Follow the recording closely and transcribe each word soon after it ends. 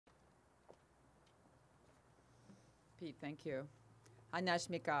Pete, thank you.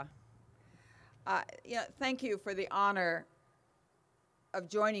 Anashmika. Thank you for the honor of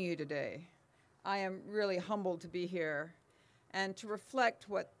joining you today. I am really humbled to be here and to reflect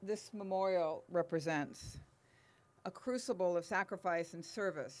what this memorial represents, a crucible of sacrifice and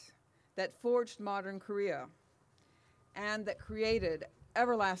service that forged modern Korea and that created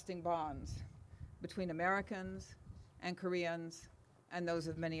everlasting bonds between Americans and Koreans and those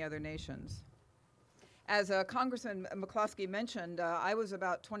of many other nations. As Congressman McCloskey mentioned, I was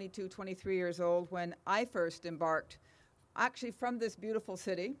about 22, 23 years old when I first embarked, actually from this beautiful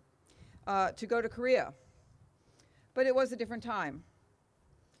city, to go to Korea. But it was a different time.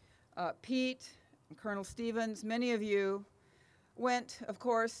 Pete and Colonel Stevens, many of you went, of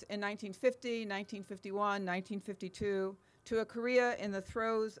course, in 1950, 1951, 1952, to a Korea in the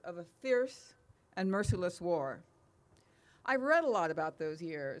throes of a fierce and merciless war. I've read a lot about those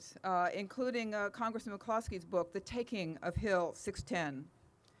years, including Congressman McCloskey's book, The Taking of Hill 610.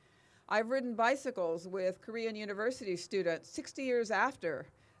 I've ridden bicycles with Korean University students 60 years after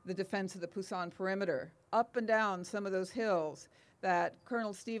the defense of the Pusan perimeter, up and down some of those hills that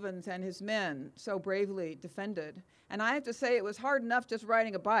Colonel Stevens and his men so bravely defended. And I have to say, it was hard enough just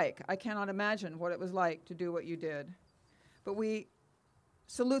riding a bike. I cannot imagine what it was like to do what you did. But we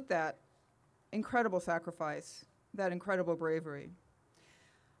salute that incredible sacrifice, that incredible bravery.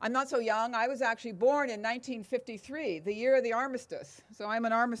 I'm not so young. I was actually born in 1953, the year of the armistice. So I'm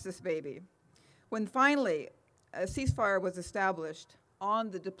an armistice baby. When finally a ceasefire was established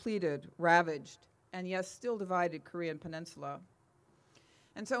on the depleted, ravaged, and yes, still divided Korean peninsula.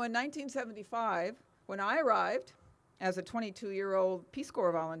 And so in 1975, when I arrived as a 22-year-old Peace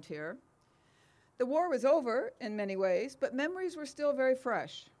Corps volunteer, the war was over in many ways, but memories were still very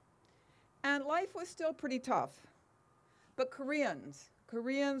fresh. And life was still pretty tough. But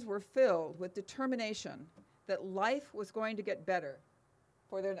Koreans were filled with determination that life was going to get better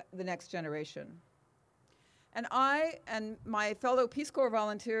for the next generation. And I and my fellow Peace Corps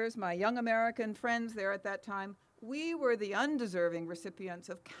volunteers, my young American friends there at that time, we were the undeserving recipients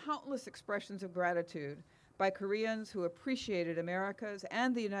of countless expressions of gratitude by Koreans who appreciated America's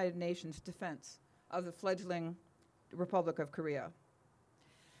and the United Nations defense of the fledgling Republic of Korea.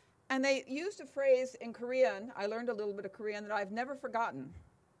 And they used a phrase in Korean, I learned a little bit of Korean, that I've never forgotten.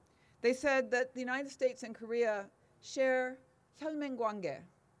 They said that the United States and Korea share 혈맹관계,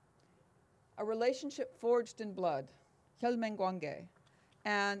 a relationship forged in blood, 혈맹관계.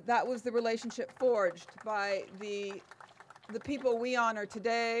 And that was the relationship forged by the people we honor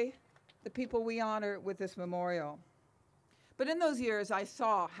today, the people we honor with this memorial. But in those years, I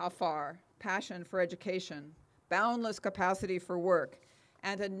saw how far passion for education, boundless capacity for work,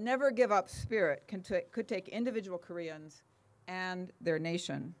 and a never give up spirit could take individual Koreans and their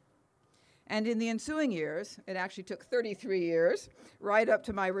nation. And in the ensuing years, it actually took 33 years, right up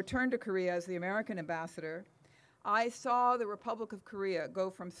to my return to Korea as the American ambassador, I saw the Republic of Korea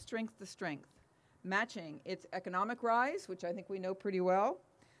go from strength to strength, matching its economic rise, which I think we know pretty well,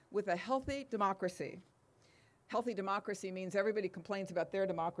 with a healthy democracy. Healthy democracy means everybody complains about their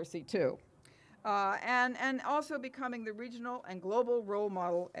democracy too. And also becoming the regional and global role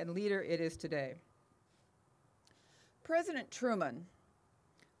model and leader it is today. President Truman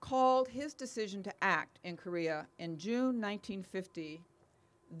called his decision to act in Korea in June 1950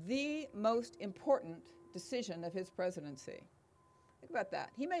 the most important decision of his presidency. Think about that.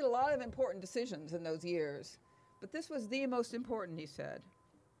 He made a lot of important decisions in those years, but this was the most important, he said.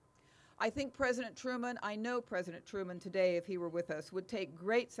 I think I know President Truman today, if he were with us, would take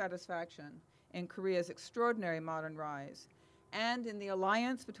great satisfaction in Korea's extraordinary modern rise and in the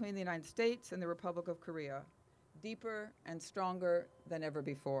alliance between the United States and the Republic of Korea, deeper and stronger than ever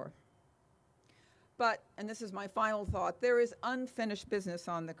before. But, and this is my final thought, there is unfinished business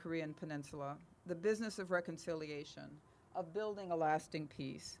on the Korean peninsula, the business of reconciliation, of building a lasting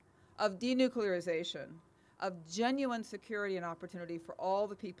peace, of denuclearization, of genuine security and opportunity for all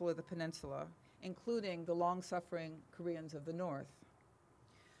the people of the peninsula, including the long-suffering Koreans of the North.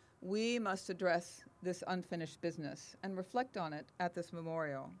 We must address this unfinished business and reflect on it at this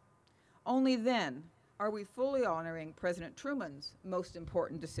memorial. Only then are we fully honoring President Truman's most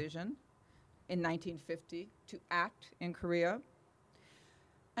important decision in 1950 to act in Korea.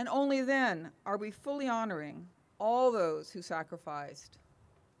 And only then are we fully honoring all those who sacrificed,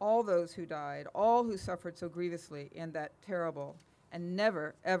 all those who died, all who suffered so grievously in that terrible and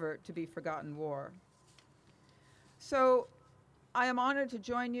never, ever to be forgotten war. So I am honored to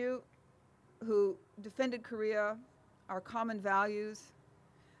join you who defended Korea, our common values,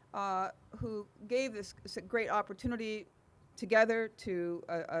 who gave this great opportunity together to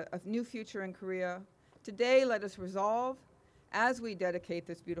a new future in Korea, Today, let us resolve, as we dedicate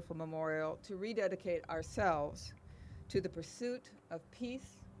this beautiful memorial, to rededicate ourselves to the pursuit of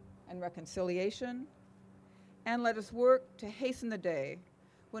peace and reconciliation, and let us work to hasten the day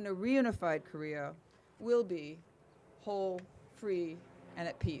when a reunified Korea will be whole, free, and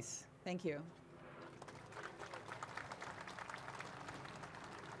at peace. Thank you.